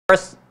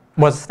first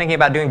was thinking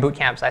about doing boot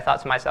camps, I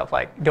thought to myself,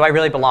 like, do I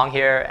really belong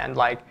here? And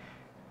like,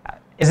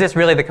 is this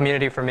really the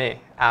community for me?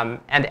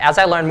 And as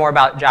I learned more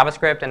about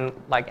JavaScript and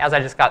like as I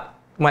just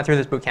went through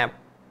this boot camp,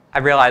 I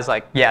realized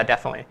like, yeah,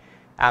 definitely.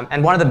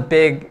 And one of the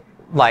big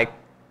like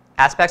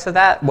aspects of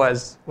that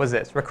was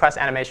this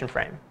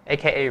requestAnimationFrame,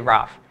 aka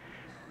rAF.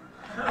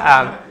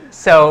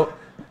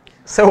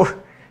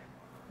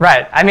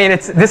 Right. I mean,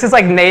 this is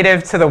like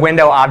native to the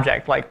window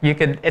object. Like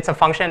it's a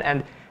function,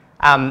 and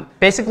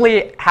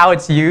basically how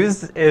it's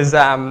used is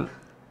so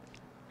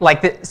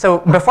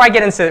before I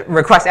get into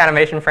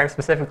requestAnimationFrame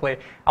specifically,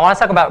 I want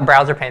to talk about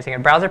browser painting.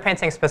 And browser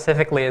painting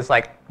specifically is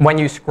like when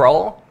you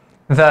scroll,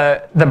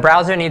 the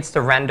browser needs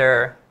to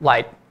render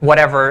like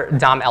whatever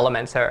DOM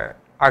elements are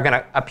going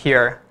to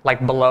appear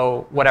like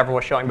below whatever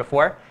was showing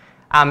before.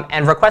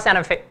 And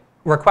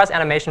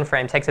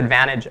requestAnimationFrame takes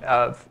advantage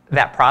of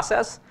that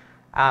process.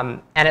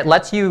 And it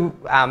lets you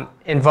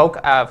invoke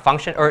a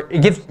function, or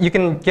you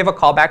can give a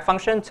callback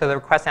function to the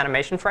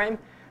requestAnimationFrame,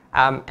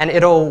 and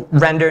it'll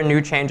render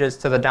new changes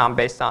to the DOM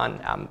based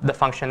on the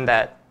function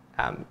that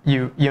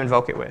you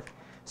invoke it with.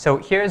 So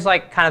here's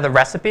like kind of the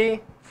recipe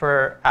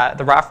for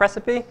the rAF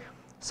recipe.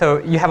 So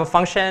you have a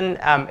function.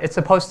 It's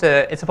supposed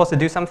to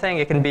do something.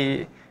 It can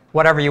be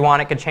whatever you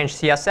want. It can change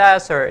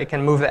CSS, or it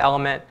can move the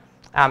element.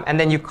 And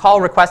then you call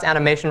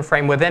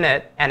requestAnimationFrame within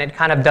it, and it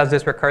kind of does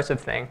this recursive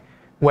thing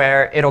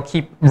where it'll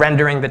keep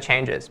rendering the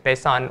changes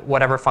based on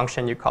whatever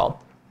function you called.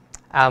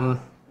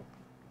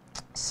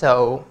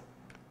 So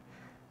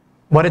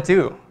what it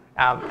do?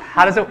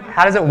 How does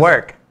it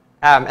work?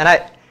 And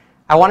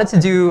I wanted to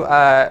do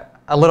a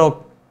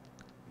little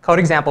code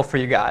example for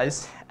you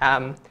guys.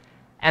 And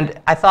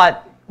I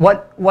thought,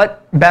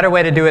 what better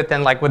way to do it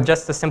than like with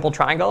just a simple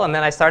triangle? And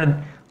then I started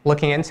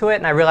looking into it,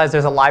 and I realized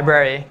there's a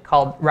library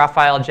called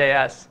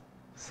Raphael.js.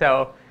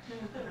 So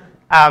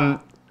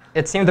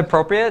it seemed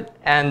appropriate.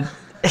 And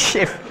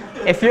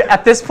if you're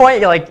at this point,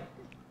 you're like,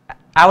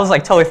 I was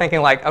like totally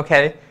thinking like,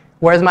 OK,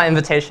 where's my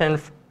invitation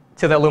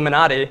to the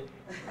Illuminati?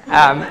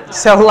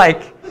 So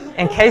like,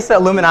 in case the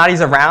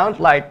Illuminati's around,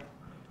 like,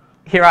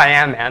 here I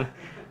am, man.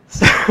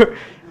 So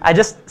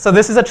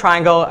this is a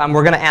triangle.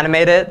 We're going to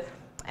animate it.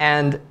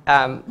 And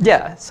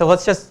yeah, so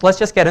let's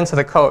just get into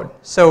the code.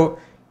 So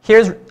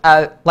here's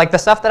like the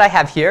stuff that I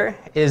have here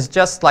is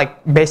just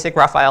like basic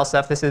Raphael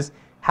stuff. This is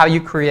how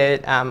you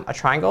create a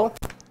triangle.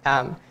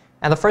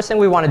 And the first thing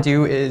we want to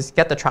do is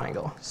get the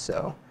triangle.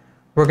 So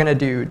we're going to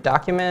do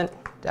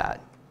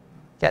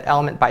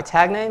document.getElement by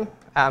tag name.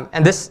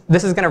 And this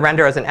is going to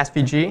render as an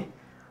SVG.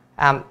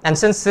 And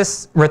since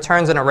this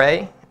returns an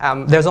array,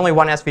 there's only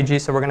one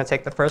SVG, so we're going to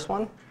take the first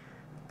one.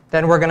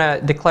 Then we're going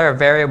to declare a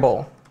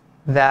variable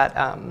that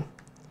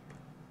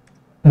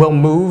will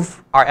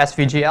move our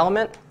SVG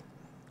element.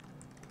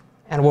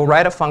 And we'll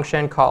write a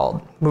function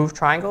called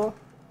moveTriangle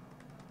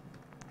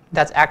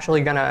that's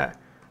actually going to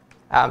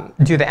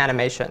do the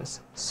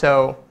animations.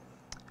 So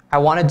I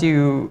want to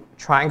do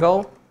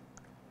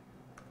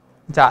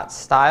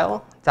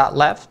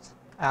triangle.style.left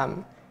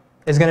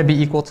is going to be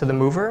equal to the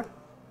mover.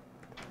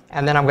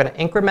 And then I'm going to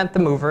increment the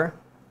mover.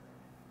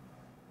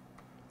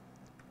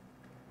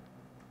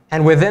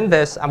 And within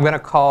this, I'm going to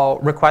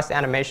call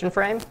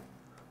requestAnimationFrame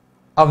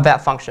of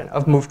that function,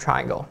 of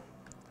moveTriangle.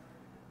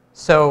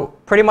 So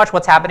pretty much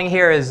what's happening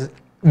here is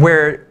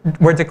we're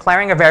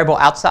declaring a variable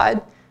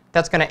outside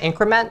that's going to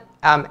increment.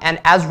 And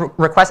as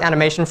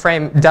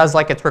requestAnimationFrame does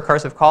like its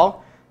recursive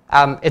call,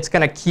 it's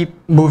going to keep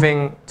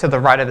moving to the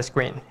right of the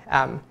screen.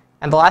 And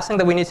the last thing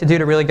that we need to do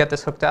to really get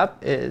this hooked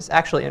up is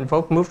actually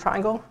invoke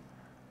moveTriangle.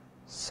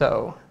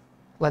 So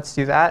let's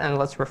do that, and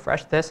let's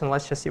refresh this, and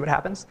let's just see what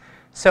happens.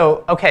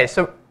 So OK,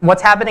 so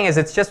what's happening is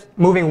it's just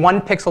moving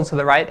one pixel to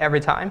the right every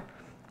time.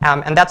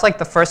 And that's like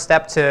the first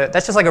step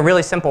that's just like a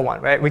really simple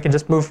one, right? We can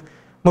just move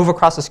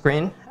across the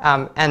screen.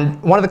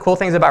 And one of the cool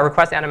things about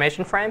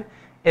requestAnimationFrame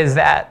is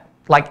that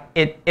like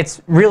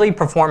it's really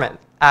performant.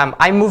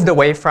 I moved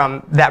away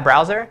from that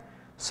browser.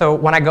 So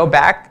when I go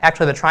back,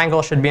 actually the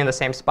triangle should be in the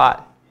same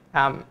spot.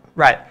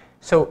 Right.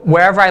 So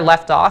wherever I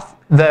left off,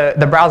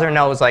 the browser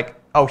knows like,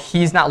 oh,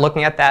 he's not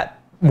looking at that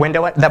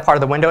window, that part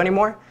of the window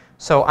anymore.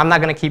 So I'm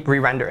not going to keep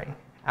re-rendering.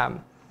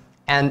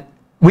 And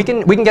we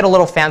can get a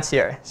little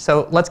fancier.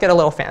 So let's get a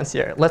little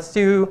fancier. Let's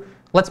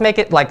make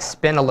it like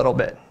spin a little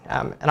bit.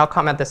 And I'll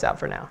comment this out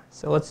for now.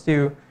 So let's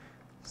do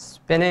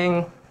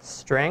spinning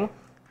string.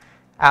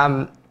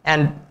 And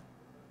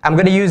I'm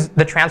going to use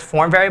the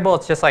transform variable.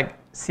 It's just like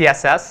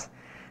CSS.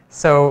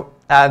 So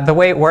the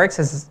way it works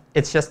is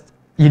it's just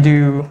you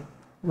do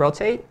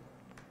rotate.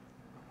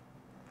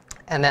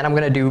 And then I'm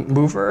going to do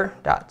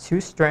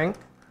mover.toString.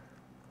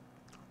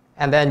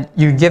 And then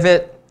you give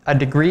it a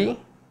degree.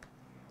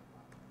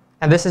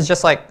 And this is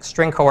just like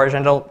string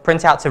coercion. It'll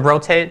print out to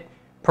rotate,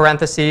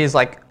 parentheses,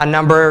 like a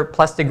number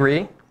plus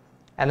degree.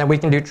 And then we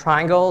can do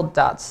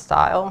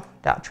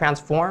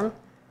triangle.style.transform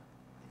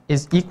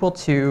is equal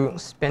to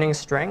spinning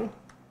string.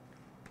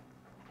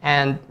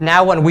 And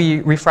now when we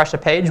refresh the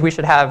page, we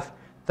should have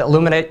the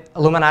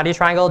Illuminati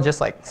triangle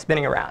just like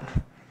spinning around.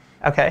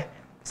 OK,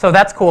 so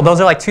that's cool.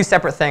 Those are like two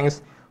separate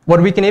things.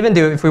 what we can even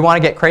do if we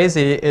want to get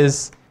crazy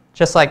is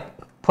just like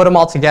put them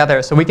all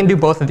together. So we can do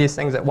both of these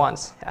things at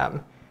once.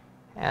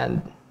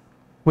 And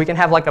we can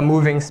have like a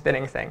moving,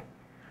 spinning thing.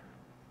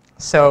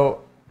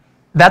 So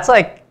that's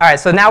like, all right,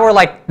 so now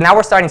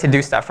we're starting to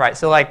do stuff, right?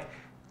 So like,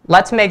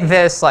 let's make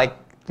this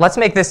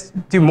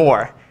do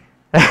more.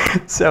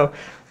 So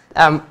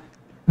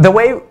the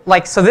way,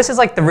 like, so this is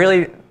like the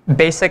really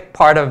basic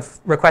part of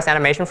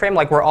requestAnimationFrame.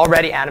 Like, we're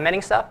already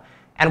animating stuff,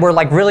 and we're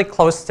like really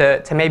close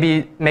to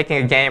maybe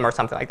making a game or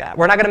something like that.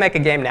 We're not going to make a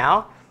game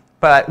now,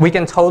 but we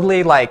can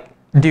totally like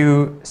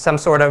do some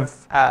sort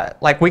of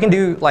like we can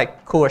do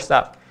like cooler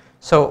stuff.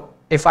 So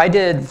if I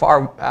did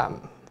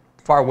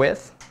var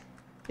width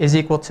is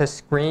equal to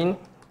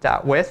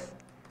screen.width,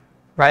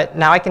 right?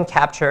 Now I can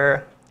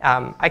capture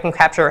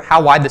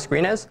how wide the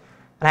screen is,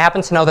 and I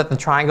happen to know that the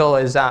triangle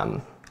is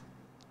 300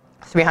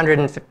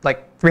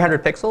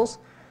 pixels.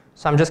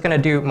 So I'm just going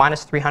to do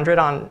minus 300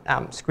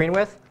 on screen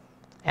width,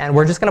 and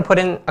we're just going to put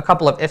in a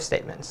couple of if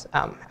statements.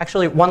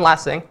 Actually, one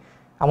last thing.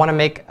 I want to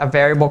make a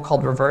variable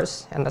called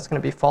reverse, and that's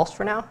going to be false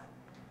for now.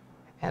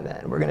 And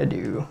then we're going to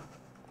do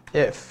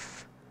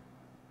if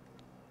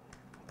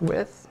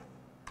width.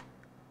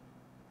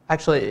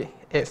 Actually,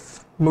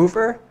 if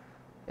mover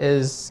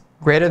is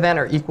greater than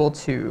or equal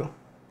to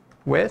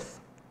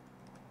width.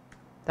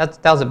 That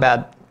was a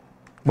bad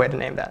way to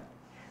name that.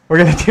 We're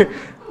going to do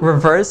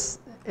reverse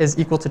is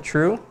equal to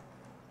true.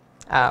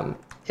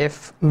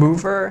 If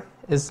mover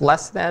is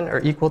less than or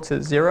equal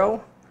to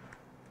 0,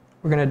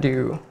 we're going to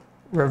do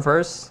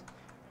reverse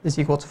is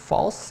equal to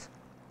false.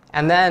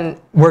 And then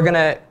we're going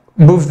to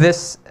move the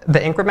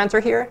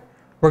incrementer here,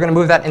 we're going to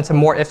move that into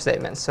more if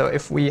statements. So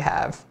if we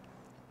have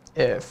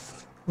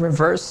if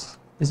reverse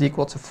is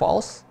equal to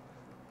false,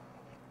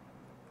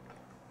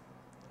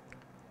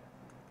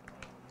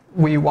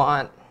 we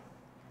want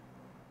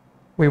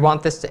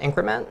this to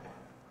increment.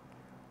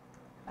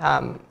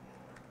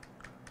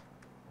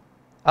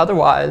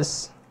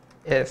 Otherwise,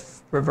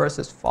 if reverse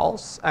is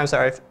false,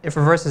 if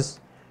reverse is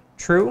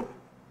true,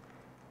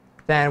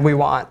 then we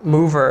want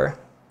mover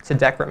to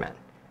decrement.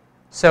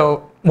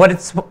 So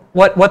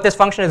what this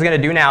function is going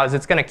to do now is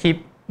it's going to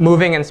keep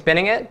moving and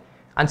spinning it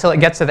until it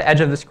gets to the edge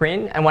of the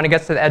screen. And when it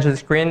gets to the edge of the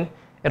screen,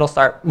 it'll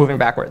start moving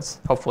backwards,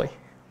 hopefully.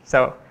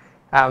 So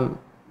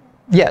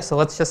yeah, so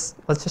let's just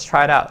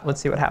try it out. Let's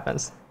see what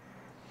happens.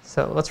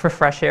 So let's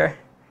refresh here.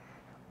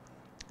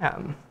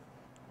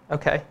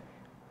 OK.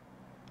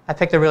 I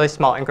picked a really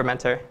small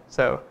incrementer.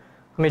 So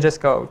let me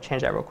just go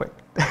change that real quick.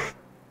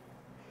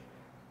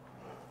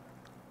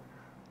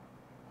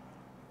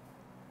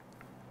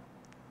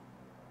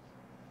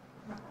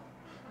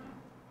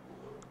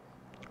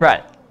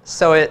 Right.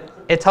 So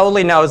it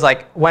totally knows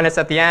like when it's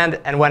at the end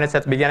and when it's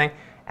at the beginning,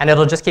 and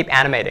it'll just keep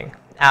animating.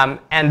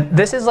 And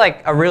this is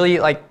like a really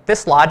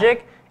this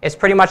logic is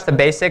pretty much the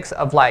basics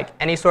of like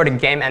any sort of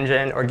game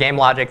engine or game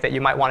logic that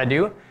you might want to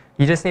do.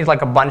 You just need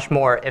like a bunch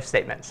more if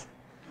statements.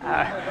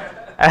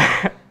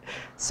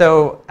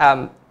 So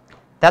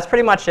that's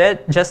pretty much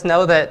it. Just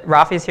know that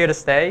Rafi's here to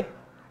stay,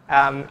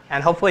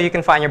 and hopefully you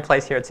can find your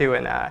place here too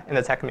in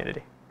the tech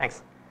community.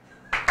 Thanks.